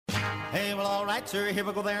Hey, well, all right, sir. Here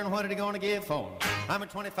we go there, and what are you going to give for? I'm at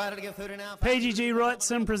 25 to give 30 now. PGG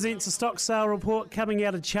Wrightson presents a stock sale report coming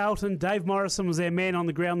out of Charlton. Dave Morrison was our man on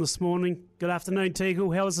the ground this morning. Good afternoon,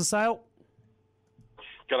 Teagle. How was the sale?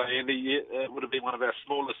 G'day, Andy. Yeah, it would have been one of our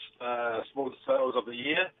smallest sales of the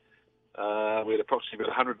year. We had approximately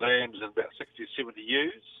about 100 lambs and about 60 or 70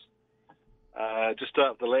 ewes. Just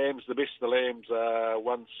start with the lambs. The best of the lambs are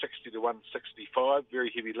 160 to 165,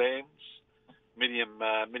 very heavy lambs. Medium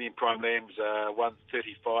prime lambs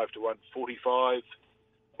 135 to 145,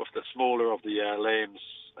 with the smaller of the lambs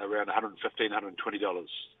around $115, $120.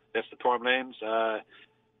 That's the prime lambs.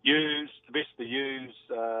 Ewes, the best of the ewes,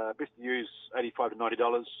 $85 to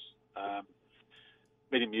 $90.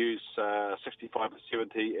 Medium ewes 65 to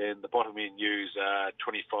 70, and the bottom end ewes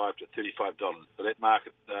 $25 to $35. So that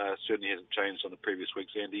market certainly hasn't changed on the previous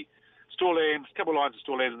weeks, Andy. Store lambs, a couple of lines of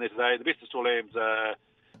store lambs in there today. The best of store lambs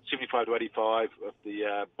 75 to 85, with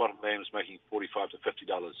the bottom lambs making $45 to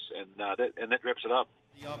 $50, and that wraps it up.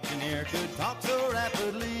 The auctioneer could talk so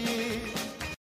rapidly.